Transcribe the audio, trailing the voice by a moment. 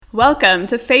Welcome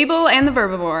to Fable and the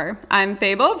Verbivore. I'm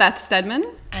Fable, Beth Stedman.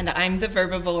 And I'm the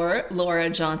Verbivore, Laura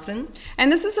Johnson. And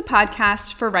this is a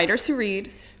podcast for writers who read,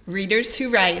 readers who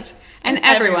write, and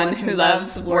everyone who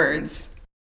loves words.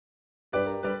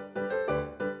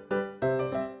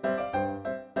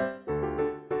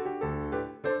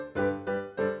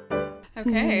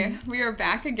 Okay, we are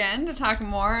back again to talk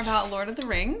more about Lord of the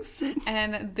Rings.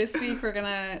 And this week we're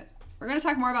gonna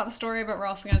talk more about the story, but we're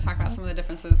also gonna talk about some of the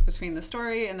differences between the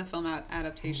story and the film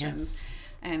adaptations,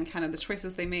 and kind of the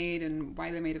choices they made and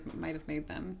why they might have made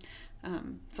them.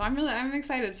 So I'm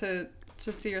excited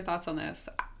to see your thoughts on this.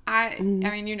 I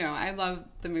mean, you know, I love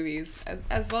the movies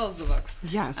as well as the books.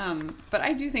 Yes. But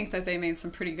I do think that they made some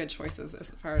pretty good choices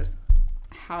as far as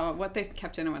what they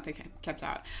kept in and what they kept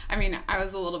out. I mean, I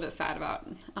was a little bit sad about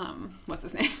what's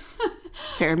his name?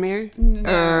 Faramir?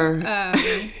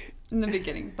 In the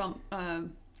beginning. Tom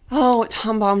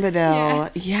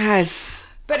Bombadil. Yes.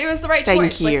 But it was the right Thank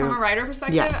choice. you. Like, from a writer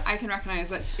perspective, Yes. I can recognize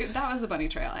that that was a bunny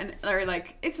trail. Or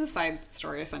like, it's a side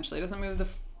story, essentially. It doesn't move the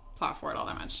plot forward all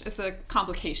that much. It's a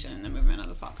complication in the movement of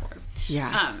the plot forward.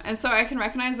 Yes. And so I can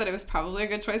recognize that it was probably a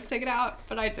good choice to take it out,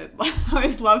 but I did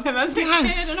always love him as a kid,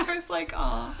 and I was like,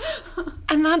 aw.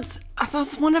 And that's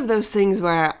one of those things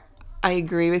where I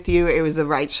agree with you. It was the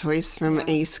right choice from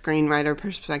a screenwriter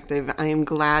perspective. I am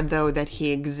glad, though, that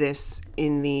he exists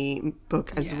in the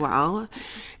book as well,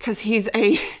 because he's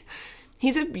a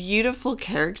beautiful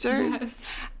character.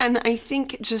 Yes. And I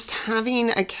think just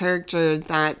having a character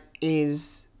that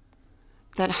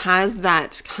has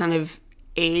that kind of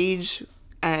age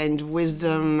and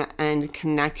wisdom and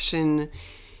connection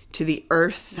to the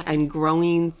earth and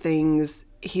growing things.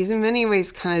 He's in many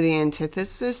ways kind of the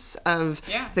antithesis of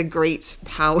the great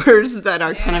powers that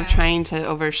are kind of trying to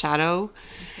overshadow.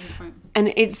 That's a good point.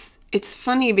 And it's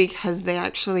funny because they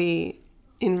actually,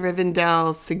 in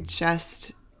Rivendell,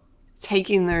 suggest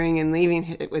taking the ring and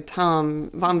leaving it with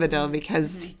Tom Bombadil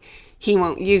because he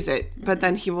won't use it, but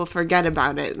then he will forget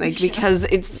about it. Because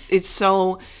it's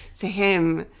so, to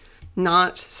him,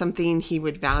 not something he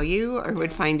would value or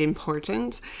would find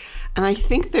important. And I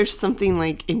think there's something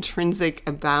like intrinsic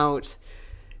about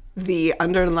the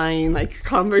underlying like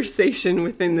conversation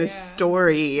within this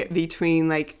story between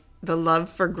like the love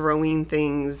for growing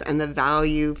things and the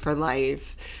value for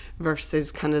life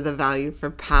versus kind of the value for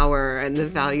power and the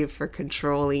value for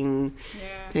controlling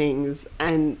things.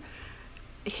 And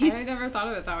I never thought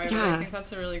of it that way, but I think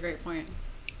that's a really great point.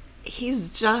 He's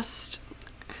just...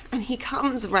 And he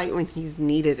comes right when he's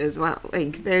needed as well.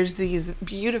 Like, there's these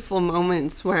beautiful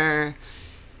moments where,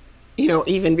 you know,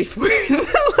 even before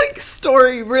the like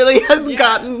story really has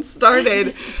gotten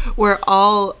started, where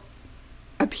all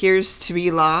appears to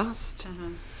be lost.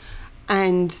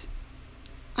 And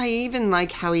I even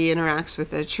like how he interacts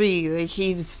with the tree. Like,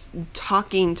 he's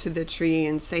talking to the tree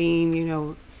and saying, you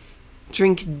know,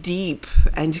 drink deep,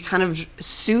 and kind of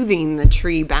soothing the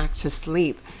tree back to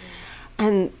sleep.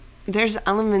 And there's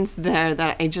elements there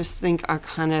that I just think are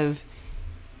kind of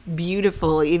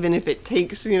beautiful, even if it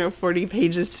takes, 40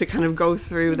 pages to kind of go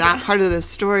through that part of the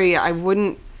story. I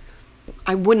wouldn't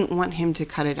want him to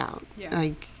cut it out. Yeah.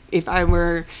 Like, if I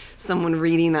were someone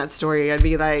reading that story, I'd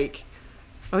be like,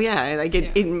 oh yeah, like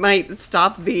it might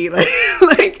stop the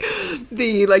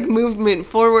the movement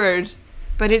forward,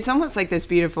 but it's almost like this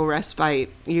beautiful respite.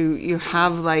 You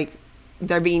have like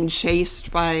they're being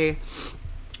chased by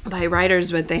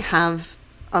writers, but they have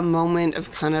a moment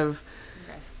of kind of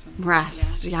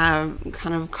rest,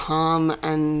 kind of calm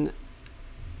and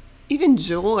even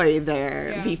joy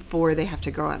there before they have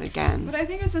to go out again. But I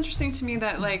think it's interesting to me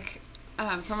that, like,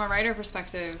 from a writer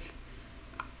perspective,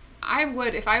 I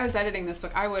would, if I was editing this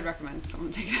book, I would recommend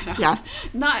someone take that out.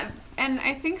 Yeah. And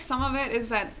I think some of it is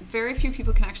that very few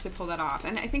people can actually pull that off,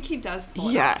 and I think he does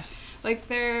pull it off. Like,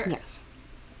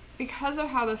 because of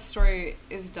how the story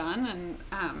is done,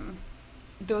 and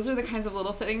those are the kinds of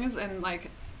little things and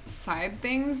like side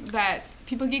things that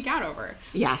people geek out over.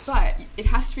 Yes. But it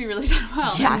has to be really done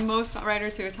well. Yes. And most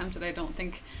writers who attempt it, I don't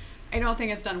think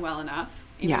it's done well enough.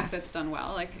 Even if it's done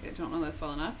well, like, I don't know that's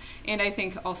well enough. And I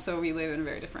think also we live in a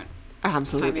very different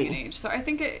timing and age. So I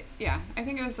think it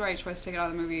was the right choice to take it out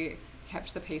of the movie.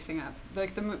 Kept the pacing up.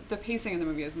 Like, the pacing in the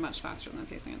movie is much faster than the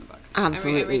pacing in the book.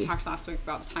 Absolutely. I mean, we talked last week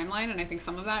about the timeline, and I think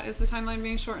some of that is the timeline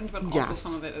being shortened, but also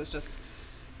some of it is just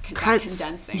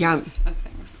condensing of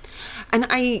things. And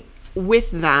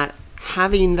with that,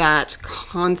 having that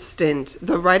constant,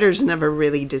 the writers never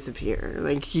really disappear.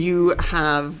 Like, you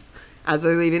have, as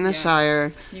they're leaving the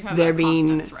Shire, they're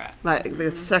being, like,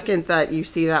 the second that you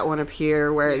see that one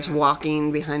appear where it's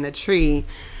walking behind the tree,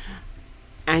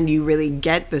 and you really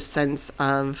get the sense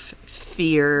of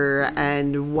fear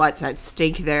and what's at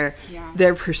stake there. Yeah.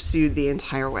 They're pursued the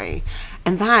entire way.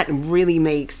 And that really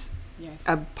makes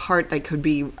a part that could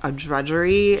be a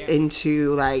drudgery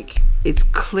into, like, it's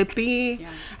clippy. Yeah.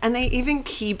 And they even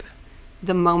keep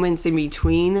the moments in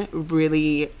between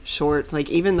really short. Like,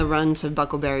 even the run to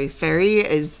Buckleberry Ferry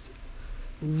is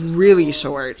really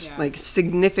short, like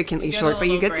significantly short, but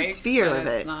you get the fear of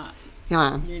it.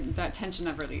 That tension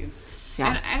never leaves.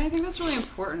 Yeah. And I think that's really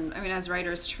important. I mean, as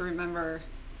writers, to remember,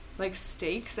 like,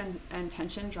 stakes and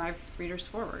tension drive readers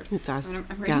forward. It does. I mean,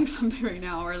 I'm reading something right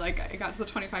now where, like, I got to the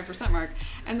 25% mark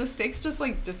and the stakes just,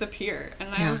 like, disappear. And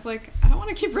I was like, I don't want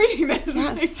to keep reading this.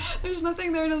 Like, there's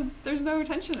nothing there. There's no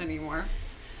tension anymore.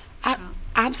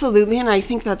 Absolutely. And I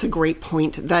think that's a great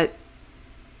point, that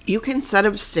you can set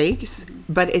up stakes,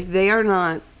 but if they are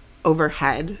not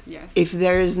overhead, if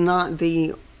there is not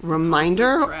the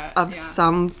reminder of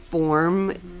some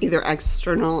form, either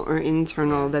external or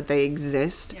internal, that they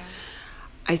exist,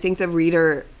 I think the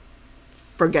reader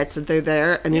forgets that they're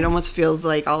there, and it almost feels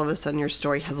like all of a sudden your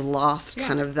story has lost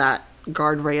kind of that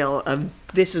guardrail of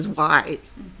this is why,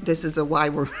 this is why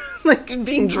we're like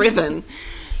being driven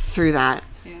through that.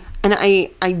 And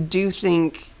I do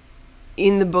think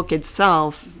in the book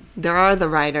itself, there are the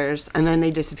writers, and then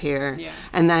they disappear,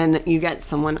 and then you get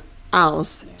someone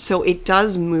else. So it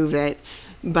does move it,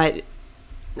 but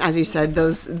as you said,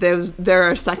 there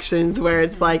are sections where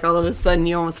it's like all of a sudden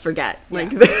you almost forget,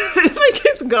 like like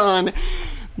it's gone.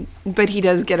 But he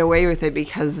does get away with it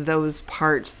because those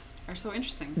parts are so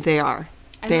interesting. They are.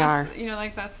 And that's, you know,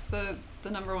 like, that's the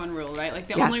number one rule, right? Like,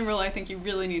 the only rule I think you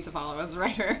really need to follow as a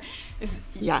writer is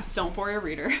don't bore your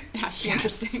reader. It has to be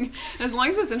interesting. And as long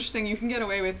as it's interesting, you can get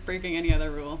away with breaking any other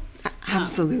rule.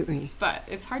 Absolutely. But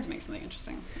it's hard to make something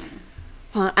interesting.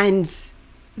 Well, and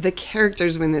the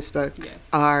characters in this book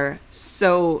are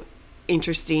so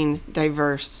interesting,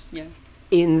 diverse.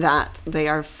 In that they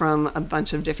are from a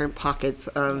bunch of different pockets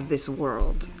of this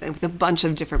world, with a bunch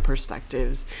of different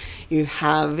perspectives. You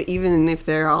have, even if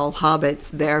they're all hobbits,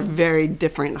 they're very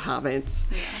different hobbits.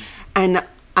 And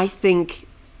I think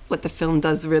what the film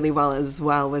does really well as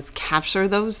well was capture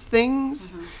those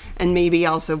things and maybe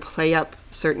also play up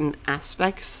certain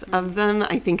aspects of them.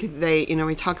 I think they, you know,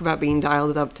 we talk about being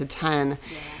dialed up to 10,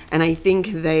 and I think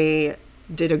they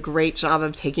did a great job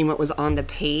of taking what was on the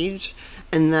page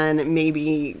and then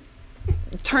maybe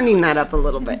turning that up a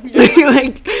little bit.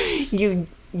 Like, you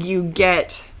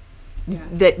get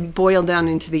that boiled down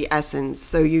into the essence.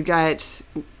 So you get,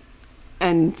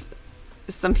 and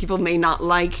some people may not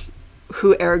like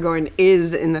who Aragorn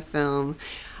is in the film.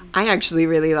 I actually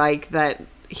really like that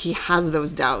he has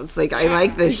those doubts. Like, I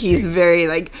like that he's very,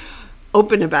 like,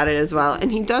 open about it as well.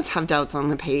 And he does have doubts on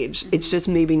the page. It's just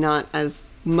maybe not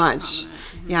as much.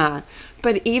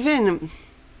 But even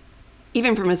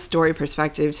from a story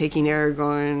perspective, taking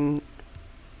Aragorn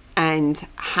and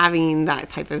having that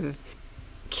type of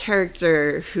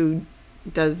character who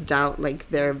does doubt, like,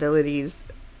 their abilities,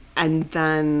 and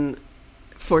then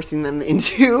forcing them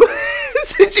into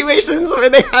situations where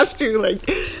they have to, like,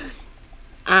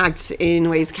 act in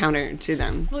ways counter to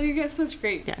them. Well, you get such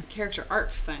great character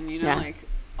arcs then, you know, like,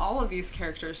 all of these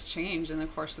characters change in the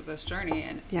course of this journey,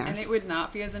 and it would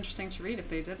not be as interesting to read if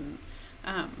they didn't.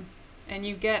 And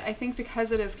you get, I think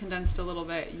because it is condensed a little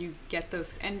bit, you get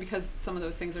those, and because some of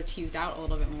those things are teased out a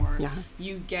little bit more,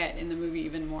 you get in the movie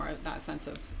even more of that sense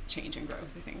of change and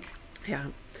growth, I think.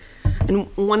 And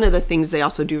one of the things they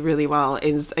also do really well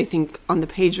is, I think on the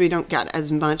page we don't get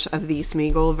as much of the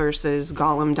Smeagol versus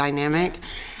Gollum dynamic,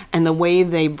 and the way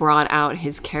they brought out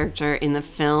his character in the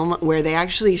film, where they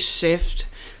actually shift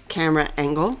camera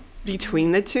angle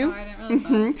between the two. Oh, I didn't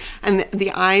realize that. And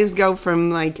the eyes go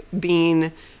from, like,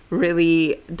 being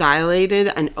really dilated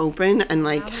and open and,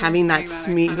 like, having that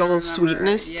Smeagol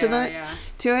sweetness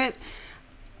to it.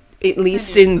 At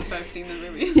least in since I've seen the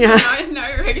movies. Now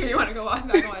you're making me want to go back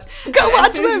and watch.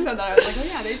 As soon as you said that, I was like, oh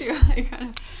yeah, they do. Like,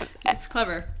 kind of, it's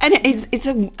clever. And it's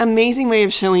an amazing way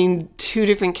of showing two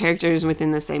different characters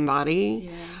within the same body,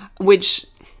 which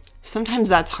sometimes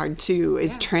that's hard too,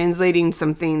 is translating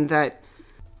something that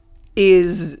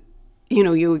is, you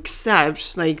know, you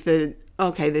accept, like,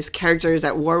 this character is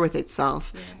at war with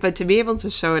itself, but to be able to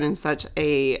show it in such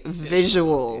a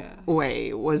visual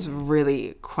way was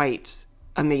really quite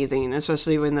amazing,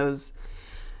 especially when those,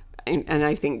 and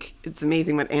I think it's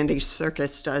amazing what Andy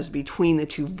Serkis does between the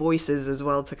two voices as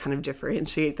well, to kind of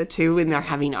differentiate the two when they're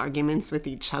having arguments with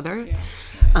each other.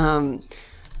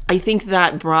 I think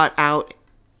that brought out,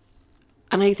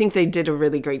 and I think they did a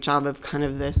really great job of kind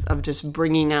of this, of just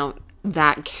bringing out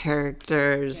that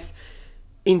character's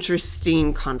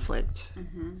interesting conflict.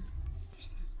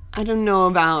 I don't know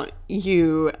about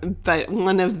you, but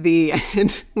one of the,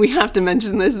 and we have to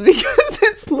mention this because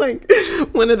it's like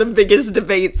one of the biggest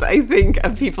debates, I think,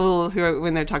 of people who are,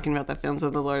 when they're talking about the films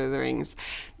of the Lord of the Rings.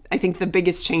 I think the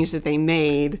biggest change that they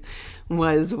made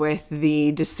was with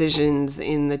the decisions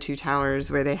in the Two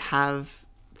Towers, where they have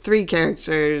 3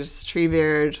 characters,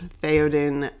 Treebeard,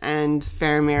 Theoden, and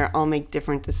Faramir, all make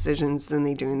different decisions than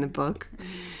they do in the book,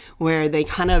 where they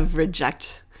kind of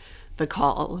reject the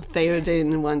call.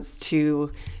 Theoden wants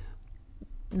to,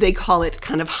 they call it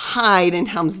kind of hide in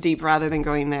Helm's Deep rather than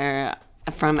going there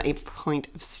from a point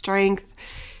of strength.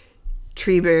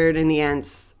 Treebeard and the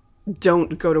Ents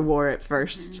don't go to war at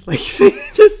first. Like, they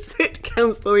just sit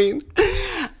counseling.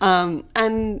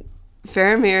 And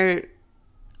Faramir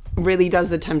really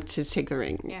does attempt to take the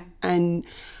ring. Yeah. And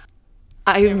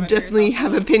I definitely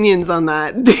have opinions on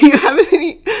that. Do you have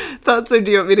any thoughts, or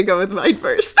do you want me to go with mine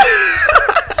first?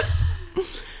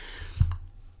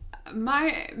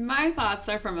 My thoughts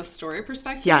are from a story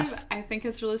perspective. Yes. I think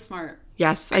it's really smart.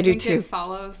 Yes, I do think too.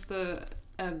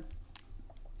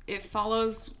 It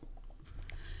follows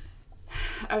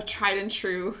a tried and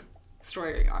true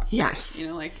story arc. Yes. You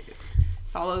know, like, it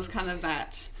follows kind of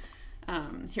that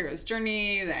hero's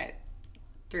journey, that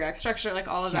 3-act structure, like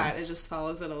all of that. It just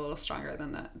follows it a little stronger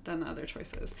than the other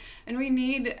choices. And we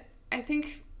need, I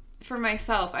think, for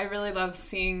myself, I really love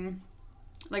seeing,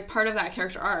 like, part of that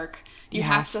character arc. You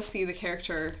have to see the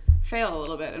character fail a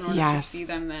little bit in order to see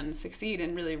them then succeed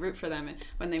and really root for them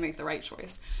when they make the right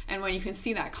choice. And when you can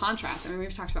see that contrast, I mean,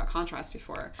 we've talked about contrast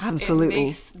before. Absolutely. It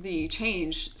makes the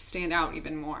change stand out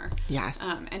even more. Yes.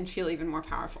 And feel even more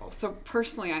powerful. So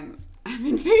personally, I'm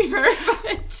in favor of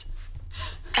it.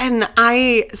 And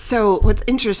so what's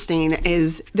interesting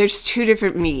is there's 2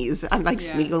 different me's. I'm like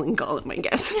Smeagol and Gollum, I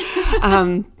guess.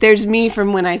 There's me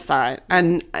from when I saw it.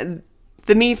 And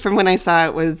the me from when I saw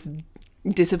it was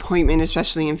disappointment,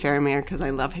 especially in Faramir, because I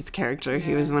love his character.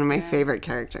 He was one of my favorite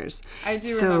characters. I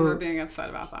do remember being upset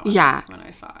about that one when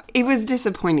I saw it. It was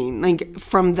disappointing, like,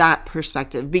 from that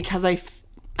perspective, because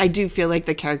I do feel like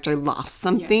the character lost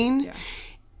something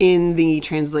in the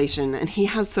translation, and he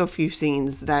has so few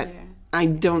scenes that I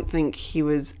don't think he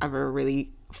was ever really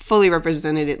fully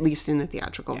represented, at least in the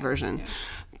theatrical version. Yeah.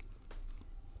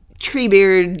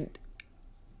 Treebeard,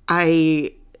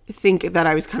 I think that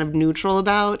I was kind of neutral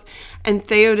about, and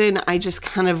Theoden, I just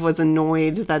kind of was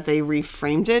annoyed that they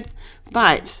reframed it.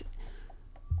 But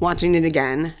watching it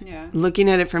again, looking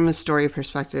at it from a story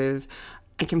perspective,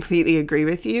 I completely agree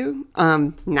with you.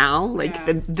 Now, like,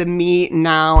 the me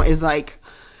now is like,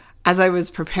 as I was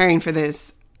preparing for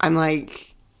this, I'm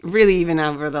like, really, even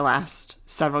over the last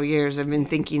several years, I've been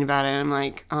thinking about it. And I'm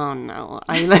like, oh no,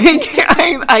 I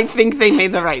think they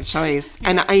made the right choice.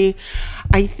 And I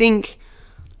think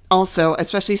also,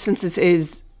 especially since this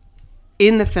is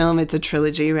in the film, it's a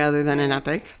trilogy rather than an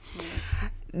epic.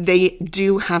 They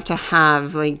do have to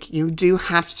have, like, you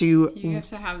have to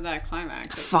have that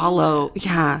climax. Follow,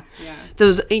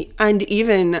 those, and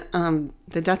even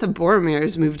the death of Boromir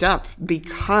is moved up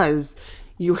because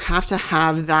you have to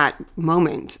have that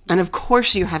moment. And of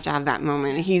course you have to have that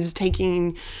moment. He's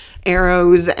taking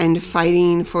arrows and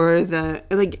fighting for the,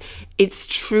 like, it's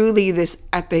truly this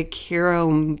epic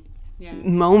hero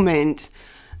moment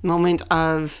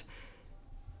of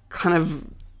kind of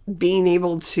being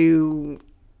able to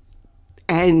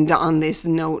end on this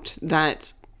note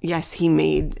that, yes, he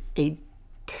made a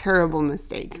terrible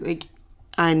mistake, like,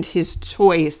 and his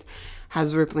choice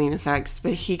has rippling effects,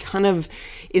 but he kind of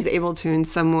is able to, in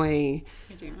some way,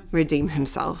 redeem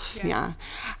himself. Yeah.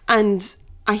 And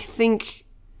I think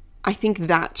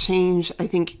that change,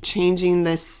 changing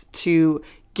this to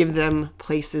give them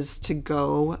places to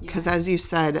go, because as you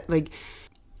said, like,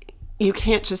 you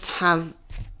can't just have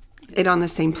it on the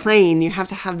same plane. You have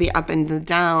to have the up and the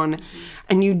down,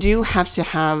 and you do have to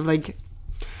have, like,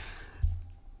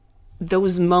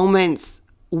 those moments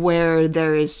where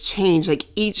there is change, like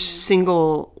each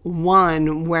single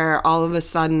one where all of a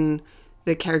sudden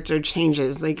the character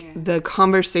changes, like the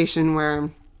conversation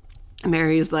where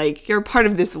Mary's like, you're part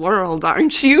of this world,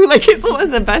 aren't you? Like, it's one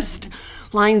of the best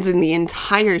lines in the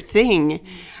entire thing.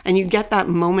 And you get that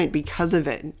moment because of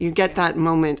it. You get that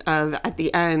moment of, at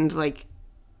the end, like,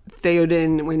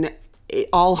 Theoden, when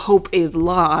all hope is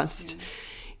lost,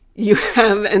 you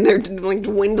have, and they're like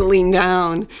dwindling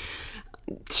down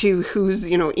to who's,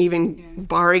 even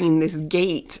barring this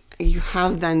gate. You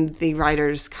have then the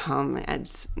riders come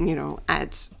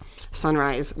at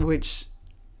sunrise, which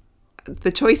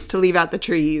the choice to leave out the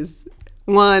trees,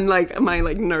 one, like, my,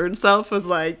 like, nerd self was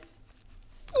like,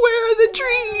 where are the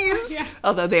trees. Yeah.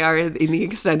 Although they are in the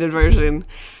extended version.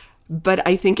 But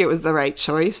I think it was the right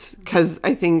choice, because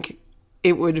I think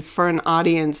it would, for an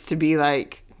audience to be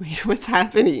like, wait, what's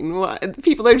happening? What?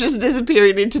 People are just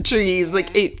disappearing into trees. Yeah. Like,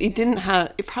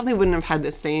 it probably wouldn't have had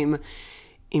the same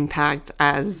impact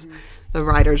as the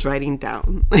writers writing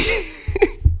down.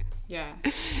 Yeah,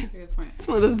 that's a good point. It's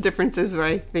one of those differences where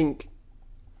I think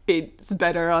it's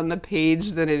better on the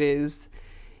page than it is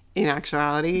in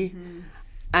actuality.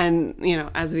 And, you know,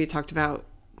 as we talked about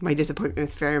my disappointment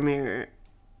with Faramir,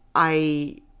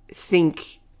 I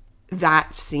think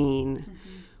that scene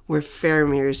where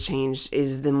Faramir is changed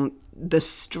is the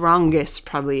strongest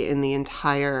probably in the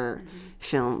entire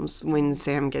films, when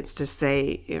Sam gets to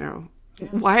say, you know,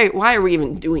 why are we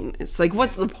even doing this? Like,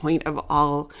 what's the point of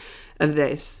all of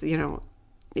this? You know,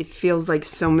 it feels like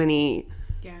so many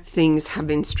things have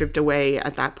been stripped away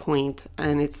at that point,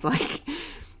 and it's like,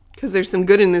 because there's some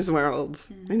good in this world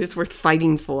and it's worth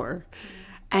fighting for.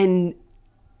 And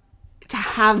to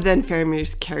have then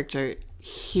Faramir's character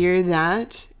hear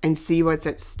that and see what's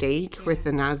at stake with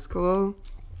the Nazgul,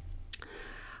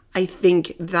 I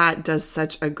think that does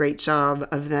such a great job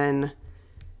of then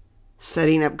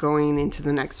setting up going into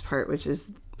the next part, which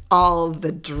is all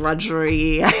the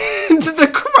drudgery and the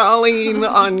crawling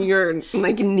on your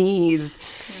like knees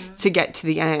to get to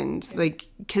the end. Like,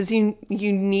 because you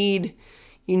need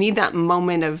that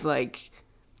moment of like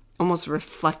almost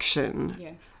reflection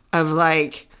of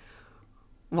like,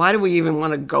 why do we even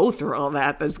want to go through all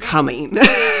that's coming?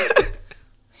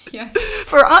 Yes.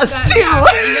 For us too. Yeah,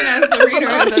 even as the reader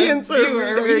and the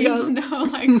viewer, we need to know,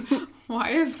 like, why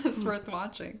is this worth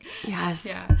watching?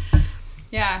 Yes.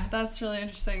 Yeah, that's really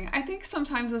interesting. I think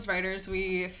sometimes as writers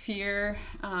we fear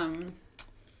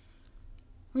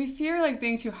like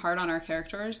being too hard on our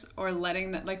characters, or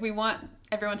letting that, like, we want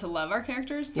everyone to love our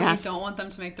characters, so we don't want them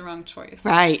to make the wrong choice.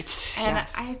 Right. And I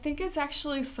think it's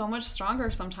actually so much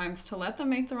stronger sometimes to let them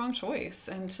make the wrong choice,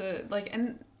 and to like,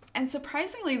 and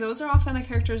surprisingly, those are often the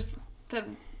characters that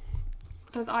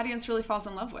the audience really falls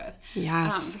in love with.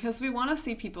 Yes. Because we want to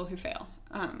see people who fail.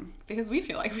 Because we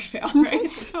feel like we fail,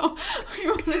 right? So we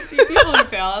want to see people who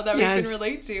fail that we can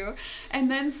relate to,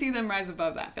 and then see them rise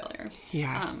above that failure.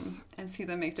 Yes. And see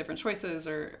them make different choices,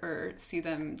 or see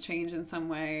them change in some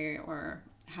way, or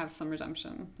have some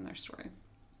redemption in their story.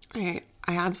 I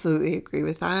absolutely agree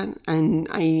with that. And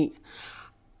I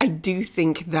do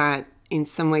think that in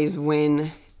some ways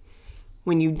when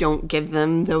you don't give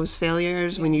them those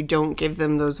failures, when you don't give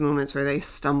them those moments where they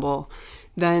stumble,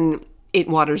 then it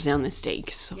waters down the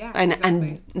stakes. Yeah,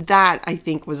 and that, I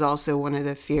think, was also one of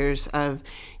the fears of,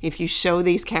 if you show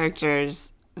these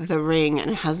characters the ring and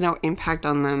it has no impact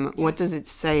on them, what does it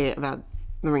say about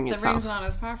the ring itself? The ring's not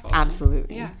as powerful.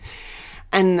 Absolutely. Yeah.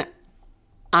 And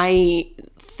I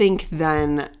think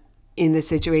then in the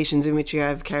situations in which you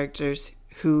have characters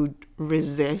who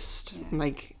resist,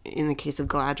 like in the case of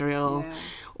Galadriel,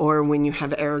 or when you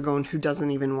have Aragorn who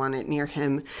doesn't even want it near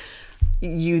him,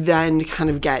 you then kind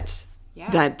of get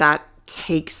that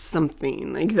takes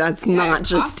something. Like, that's not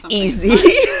just easy.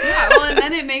 Well, and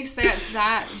then it makes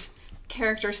that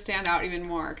character stand out even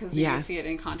more, because you can see it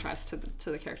in contrast to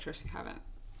the characters who haven't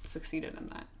succeeded in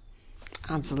that.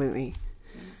 Absolutely.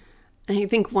 And I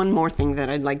think one more thing that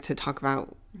I'd like to talk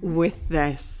about with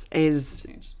this is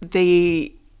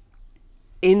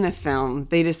in the film,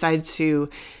 they decide to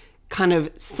kind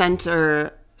of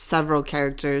center several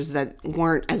characters that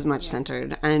weren't as much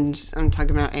centered. And I'm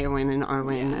talking about Éowyn and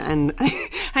Arwen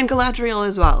and Galadriel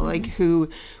as well, like, who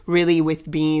really,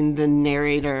 with being the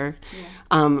narrator,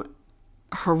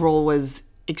 her role was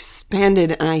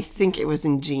expanded, and I think it was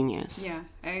ingenious. Yeah,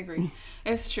 I agree.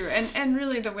 It's true. And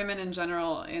really the women in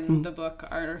general in the book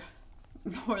are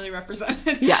poorly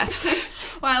represented. Yes.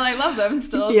 While I love them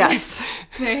still, yes,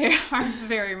 they are have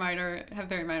very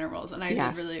minor roles, and I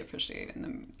did really appreciate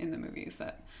in the movies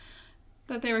that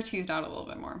they were teased out a little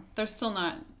bit more. They're still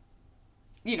not,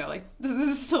 like, this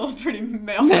is still a pretty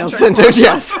male-centered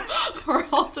yes,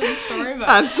 world to the story, but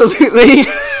absolutely.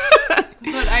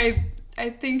 But I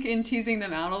think in teasing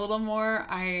them out a little more,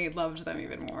 I loved them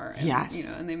even more. And,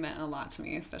 and they meant a lot to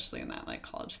me, especially in that, like,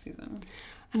 college season.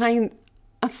 And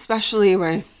especially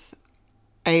with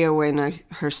Éowyn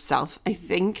herself, I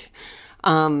think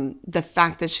the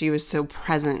fact that she was so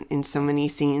present in so many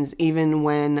scenes, even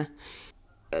when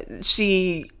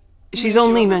she's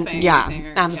only meant,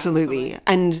 absolutely,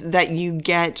 and that you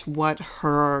get what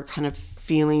her kind of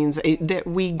feelings, that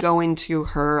we go into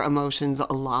her emotions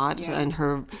a lot, and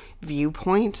her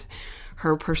viewpoint,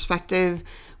 her perspective,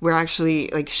 where actually,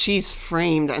 like, she's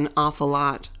framed an awful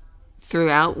lot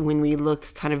throughout when we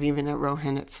look kind of even at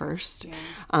Rohan at first. Yeah.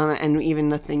 And even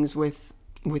the things with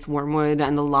Wormwood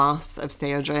and the loss of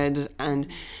Theodred. And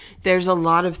there's a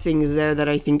lot of things there that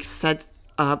I think sets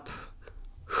up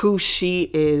who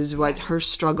she is, what her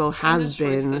struggle has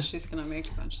been. And the choice that she's going to make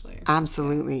eventually.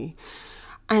 Absolutely.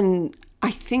 And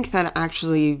I think that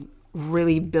actually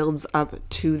really builds up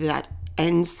to that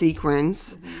end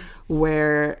sequence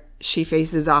where she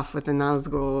faces off with the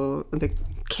Nazgul, the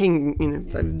king,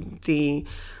 the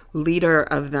leader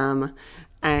of them.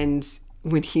 And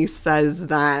when he says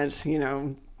that,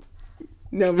 no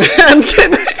man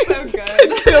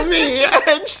can kill me.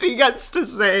 And she gets to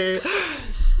say,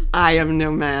 I am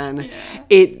no man.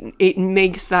 Yeah. It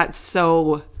makes that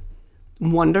so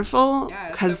wonderful.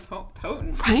 Yeah, it's so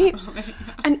potent. Right?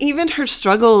 And even her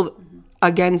struggle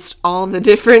against all the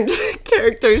different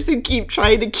characters who keep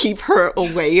trying to keep her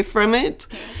away from it.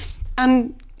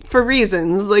 And for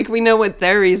reasons, like we know what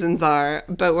their reasons are,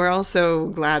 but we're also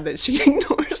glad that she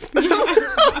ignores them.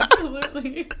 Yes,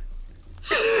 absolutely.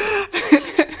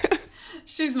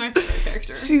 She's my favorite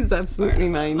character. She's absolutely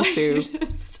mine too.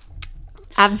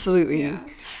 Absolutely. Yeah.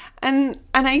 And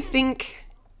I think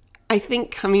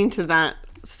coming to that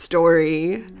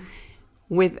story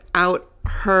without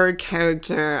her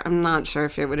character, I'm not sure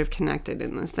if it would have connected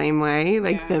in the same way,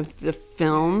 like the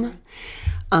film.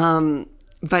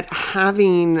 But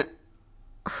having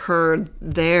her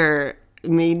there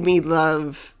made me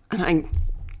love, and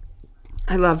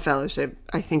I love Fellowship.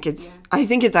 I think it's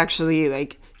actually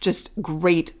like just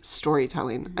great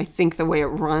storytelling. I think the way it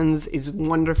runs is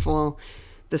wonderful.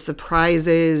 The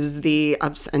surprises, the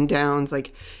ups and downs,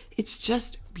 like it's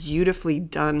just beautifully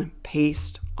done,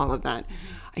 paced, all of that.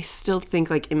 I still think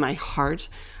like in my heart,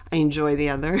 I enjoy the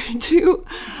other two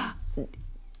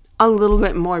a little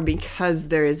bit more because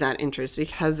there is that interest,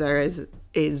 because there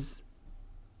is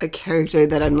a character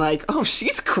that I'm like, oh,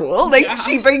 she's cool. Like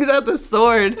she brings out the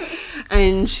sword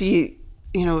and she,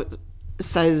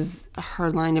 says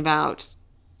her line about,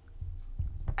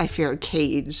 I fear a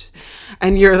cage.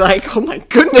 And you're like, oh my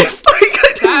goodness. Like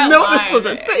I didn't know this was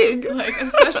a thing. Like,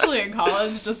 especially in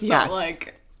college, just felt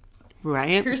like,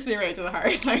 right? Pierced me right to the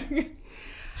heart. Like,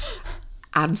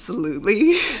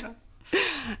 absolutely. Yeah.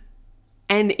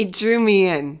 And it drew me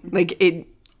in. Like it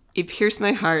pierced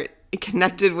my heart. It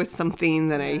connected with something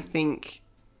that I think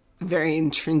very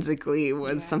intrinsically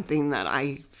was something that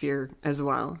I fear as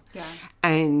well. Yeah.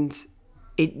 And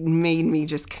it made me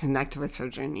just connect with her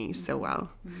journey so well.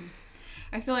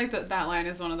 I feel like that line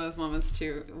is one of those moments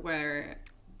too where,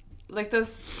 like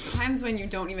those times when you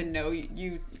don't even know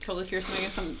you totally fear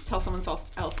something and tell someone else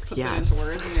puts it into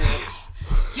words and you're like, oh,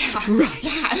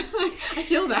 I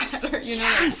feel that, or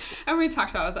and we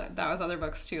talked about that with other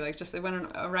books too, like just when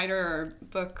a writer or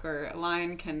book or a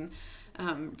line can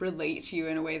relate to you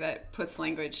in a way that puts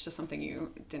language to something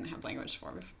you didn't have language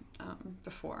for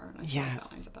before. And I feel like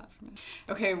that line did that for me.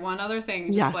 Okay, one other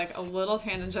thing, just like a little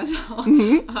tangential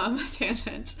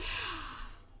tangent.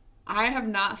 I have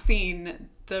not seen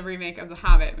the remake of the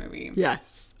Hobbit movie.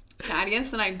 Yes.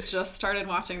 Thaddeus and I just started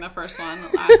watching the first one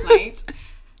last night.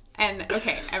 And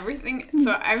okay, everything.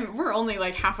 So we're only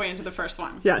like halfway into the first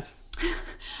one. Yes.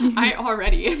 I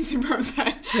already am super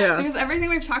upset. Yeah. Because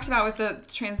everything we've talked about with the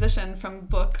transition from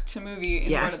book to movie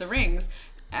in Lord of the Rings,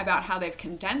 about how they've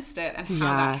condensed it and how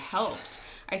that helped.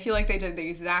 I feel like they did the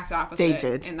exact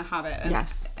opposite in The Hobbit.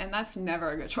 And that's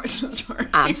never a good choice in a story.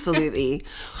 Absolutely.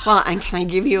 Well, and can I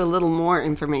give you a little more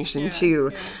information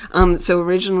too? Yeah. So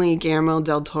originally Guillermo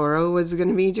del Toro was going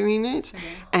to be doing it. Okay.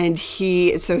 And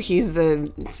he's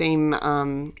the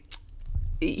same,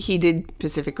 he did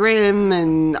Pacific Rim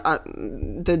and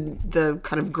the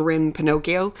kind of grim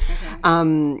Pinocchio.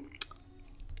 Okay.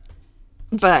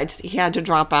 But he had to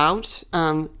drop out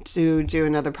to do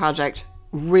another project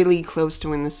really close to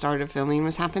when the start of filming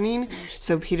was happening.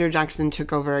 So Peter Jackson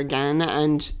took over again,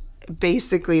 and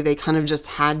basically they kind of just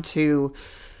had to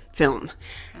film.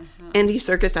 Andy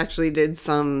Serkis actually did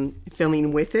some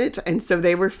filming with it, and so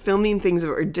they were filming things that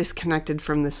were disconnected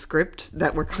from the script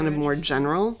that were kind of more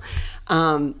general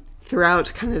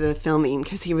throughout kind of the filming,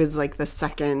 because he was like the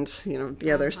second,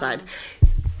 the other side.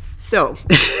 So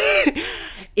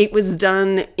it was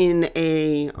done in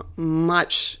a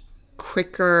much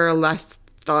quicker, less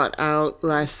thought out,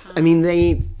 less. I mean,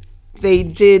 they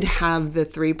did have the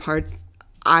 3 parts.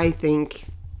 I think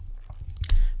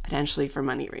potentially for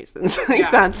money reasons.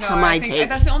 That's my take.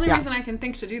 That's the only reason I can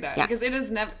think to do that, because it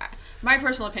is never. My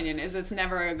personal opinion is it's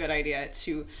never a good idea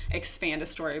to expand a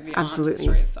story beyond the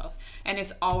story itself, and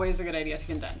it's always a good idea to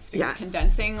condense, because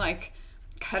condensing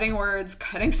cutting words,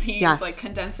 cutting scenes, Yes. like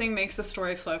condensing makes the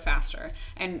story flow faster.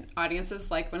 And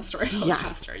audiences like when a story flows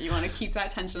faster. You want to keep that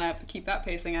tension up, keep that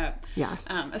pacing up. Yes.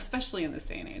 Especially in this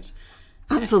day and age.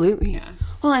 Absolutely. Yeah.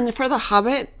 Well, and for The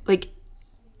Hobbit, like,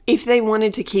 if they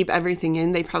wanted to keep everything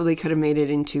in, they probably could have made it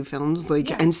in 2 films, like,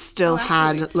 and still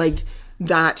had, like,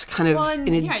 that kind of... Well,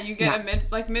 and you get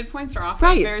midpoints are often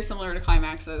Right. very similar to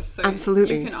climaxes. So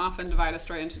Absolutely. you can often divide a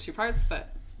story into 2 parts,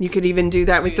 but... You could even do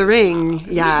that with The Ring.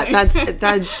 Yeah,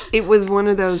 that's it was one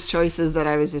of those choices that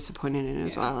I was disappointed in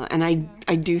as well. And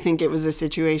I do think it was a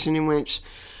situation in which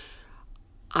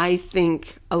I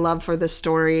think a love for the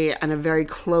story and a very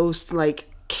close, like,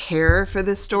 care for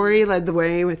the story led the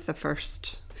way with the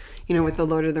first, with the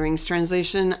Lord of the Rings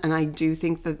translation. And I do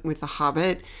think that with The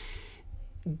Hobbit,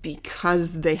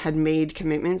 because they had made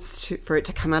commitments for it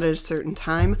to come out at a certain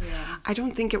time, I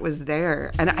don't think it was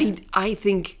there. And I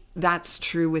think that's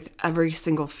true with every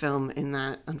single film in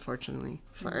that, unfortunately.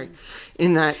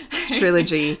 In that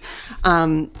trilogy.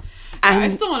 And I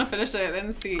still want to finish it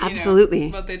and see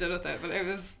absolutely what they did with it. But it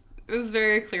was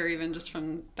very clear even just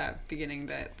from that beginning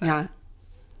bit that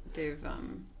they've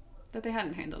that they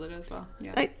hadn't handled it as well.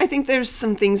 Yeah. I think there's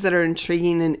some things that are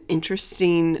intriguing and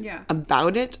interesting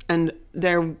about it, and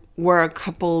there were a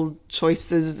couple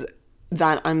choices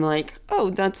that I'm like, oh,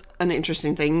 that's an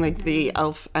interesting thing, like the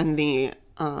elf and the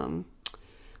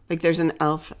like there's an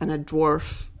elf and a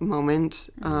dwarf moment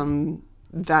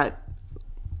that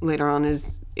later on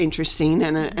is interesting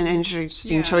and an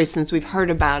interesting choice since we've heard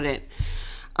about it.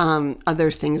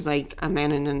 Other things like a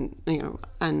man and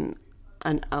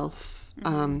an elf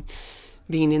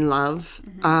being in love.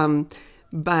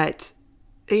 But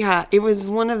yeah, it was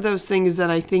one of those things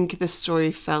that I think the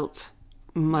story felt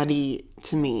muddy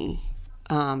to me,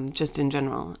 just in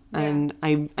general. And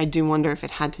I do wonder if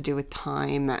it had to do with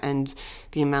time and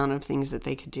the amount of things that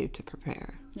they could do to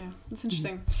prepare. Yeah, it's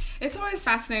interesting. It's always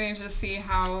fascinating to see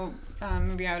how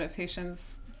movie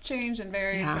adaptations change and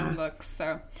vary from books.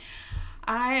 So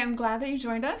I am glad that you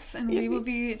joined us, and we will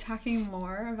be talking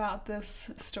more about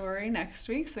this story next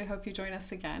week, so I hope you join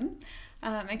us again.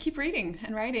 And keep reading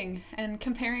and writing and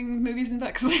comparing movies and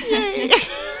books.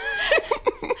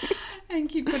 And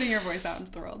keep putting your voice out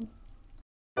into the world.